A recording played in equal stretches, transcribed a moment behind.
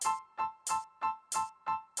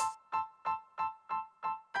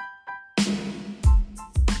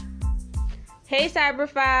Hey Cyber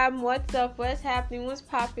Fam, what's up? What's happening? What's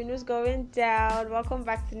popping? What's going down? Welcome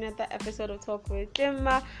back to another episode of Talk with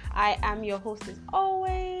Dimma. I am your host as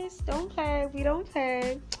always. Don't play, we don't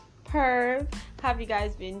play. Perv. How have you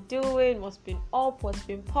guys been doing? What's been up? What's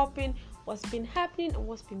been popping? What's been happening? And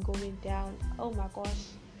what's been going down? Oh my gosh.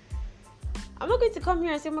 I'm not going to come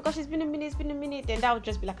here and say, oh my gosh, it's been a minute. Then that would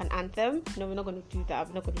just be like an anthem. No, we're not going to do that.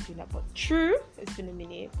 But true, it's been a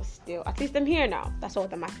minute. But still, at least I'm here now. That's all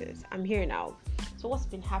that matters. I'm here now. So what's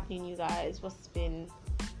been happening, you guys? What's been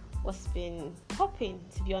popping,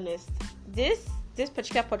 to be honest? This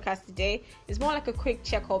particular podcast today is more like a quick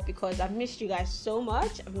check-up because I've missed you guys so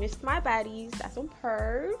much. I've missed my baddies. That's on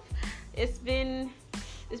perv. It's been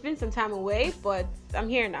some time away, but I'm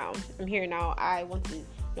here now. I want to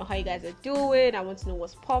know how you guys are doing. I want to know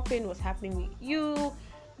what's popping, what's happening with you.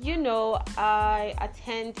 You know, I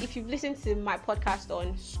attend, if you've listened to my podcast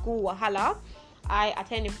on School Wahala, I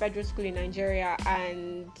attend a federal school in Nigeria,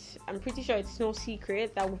 and I'm pretty sure it's no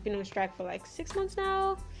secret that we've been on strike for like 6 months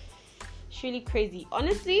now. It's really crazy.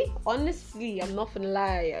 Honestly, I'm not gonna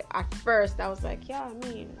lie. At first, I was like, yeah, I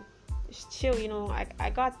mean, it's chill, you know, I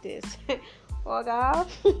got this. Oh God.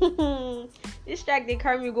 This strike, they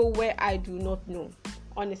carry me go where I do not know.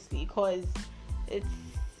 Honestly, because it's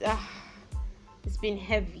been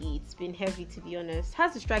heavy. It's been heavy, to be honest.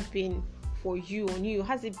 How's the strike been for you? On you?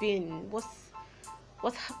 Has it been? What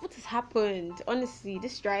has happened? Honestly,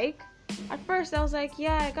 this strike. At first, I was like,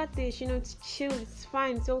 yeah, I got this. You know, it's chill. It's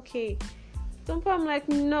fine. It's okay. Some point, I'm like,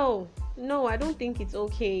 no, I don't think it's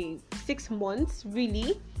okay. 6 months,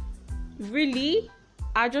 really.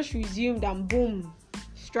 I just resumed and boom,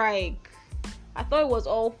 strike. I thought it was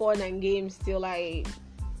all fun and games till it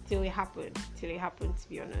happened, to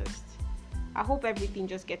be honest. I hope everything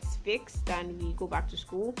just gets fixed and we go back to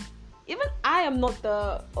school. Even I am not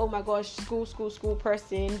the, oh my gosh, school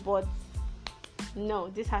person, but no,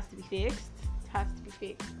 this has to be fixed. It has to be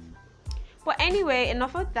fixed. But anyway,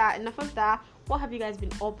 enough of that. What have you guys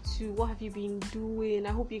been up to? What have you been doing?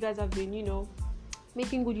 I hope you guys have been,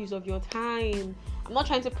 making good use of your time. I'm not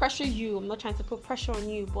trying to pressure you. I'm not trying to put pressure on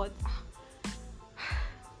you, but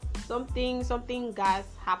something has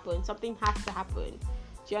happened. Something has to happen.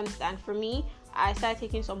 Do you understand? For me, I started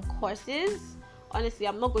taking some courses. Honestly,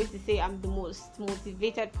 I'm not going to say I'm the most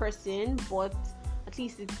motivated person, but at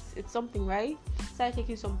least it's something, right? Started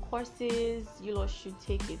taking some courses. You lot should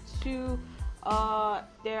take it too.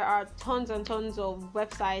 There are tons and tons of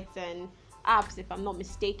websites and apps, if I'm not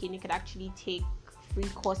mistaken. You could actually take free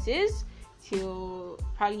courses till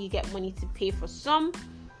probably you get money to pay for some.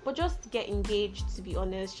 But just get engaged, to be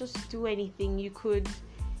honest. Just do anything. You could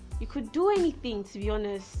do anything, to be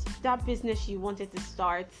honest. That business you wanted to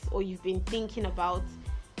start or you've been thinking about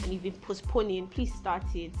and you've been postponing, please start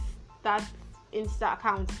it. That Insta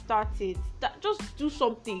account, start it. Just do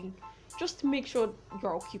something. Just make sure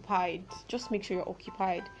you're occupied. You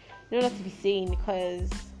know what to be saying, because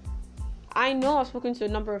I know I've spoken to a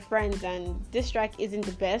number of friends and this strike isn't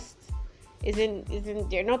the best.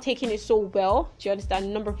 They're not taking it so well. Do you understand? A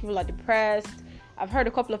number of people are depressed. I've heard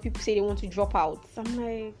a couple of people say they want to drop out. So I'm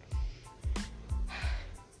like,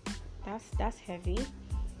 that's heavy.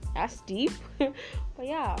 That's deep. But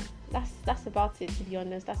yeah, that's about it, to be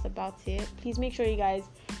honest. That's about it. Please make sure you guys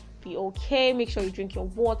be okay. Make sure you drink your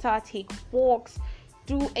water, take walks,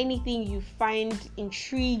 do anything you find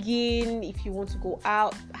intriguing. If you want to go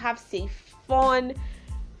out, have safe fun.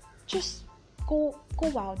 Just go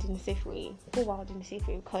wild in a safe way.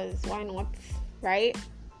 Because why not? Right?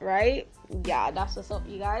 Yeah, that's what's up,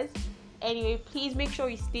 you guys. Anyway, please make sure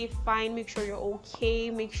you stay fine. Make sure you're okay.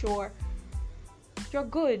 Make sure you're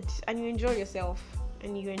good and you enjoy yourself.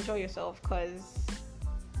 Because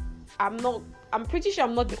I'm pretty sure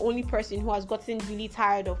I'm not the only person who has gotten really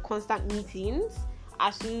tired of constant meetings.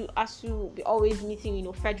 As to be always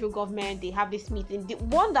meeting, federal government, they have this meeting. The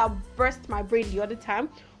one that burst my brain the other time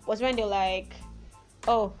was when they're like,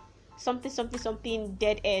 oh, something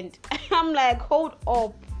dead end. I'm like, hold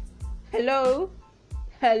up. Hello,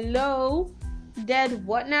 dead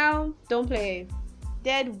what now? Don't play.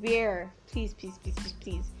 Dead where? Please.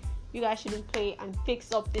 You guys shouldn't play and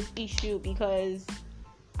fix up this issue, because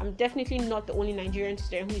I'm definitely not the only Nigerian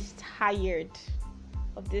student who is tired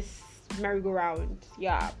of this merry-go-round.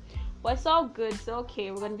 Yeah, but it's all good. It's okay.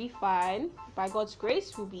 We're gonna be fine. By God's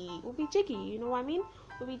grace, we'll be jiggy. You know what I mean?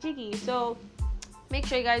 We'll be jiggy. So make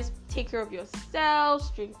sure you guys take care of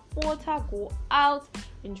yourselves. Drink water. Go out.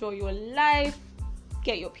 Enjoy your life.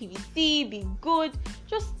 Get your PVC. Be good.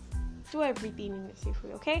 Just do everything in a safe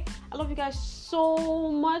way. Okay? I love you guys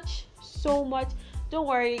so much. Don't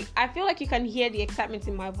worry. I feel like you can hear the excitement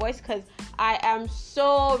in my voice because I am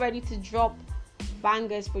so ready to drop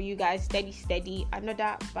bangers for you guys. Steady,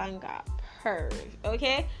 another banger.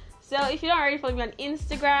 Okay, so if you're not already following me on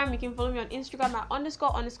Instagram, you can follow me on Instagram at __DIINMA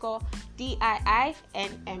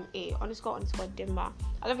 __Dimma.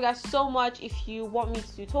 I love you guys so much. If you want me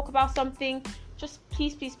to talk about something, just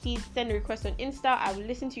please send a request on Insta. I will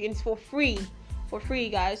listen to you, and it's for free,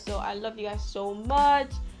 guys. So I love you guys so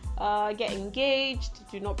much. Get engaged.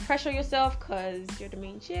 Do not pressure yourself, because you're the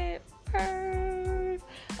main ship.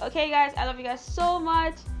 Okay, guys, I love you guys so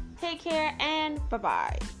much. Take care, and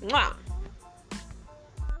bye-bye. Mwah.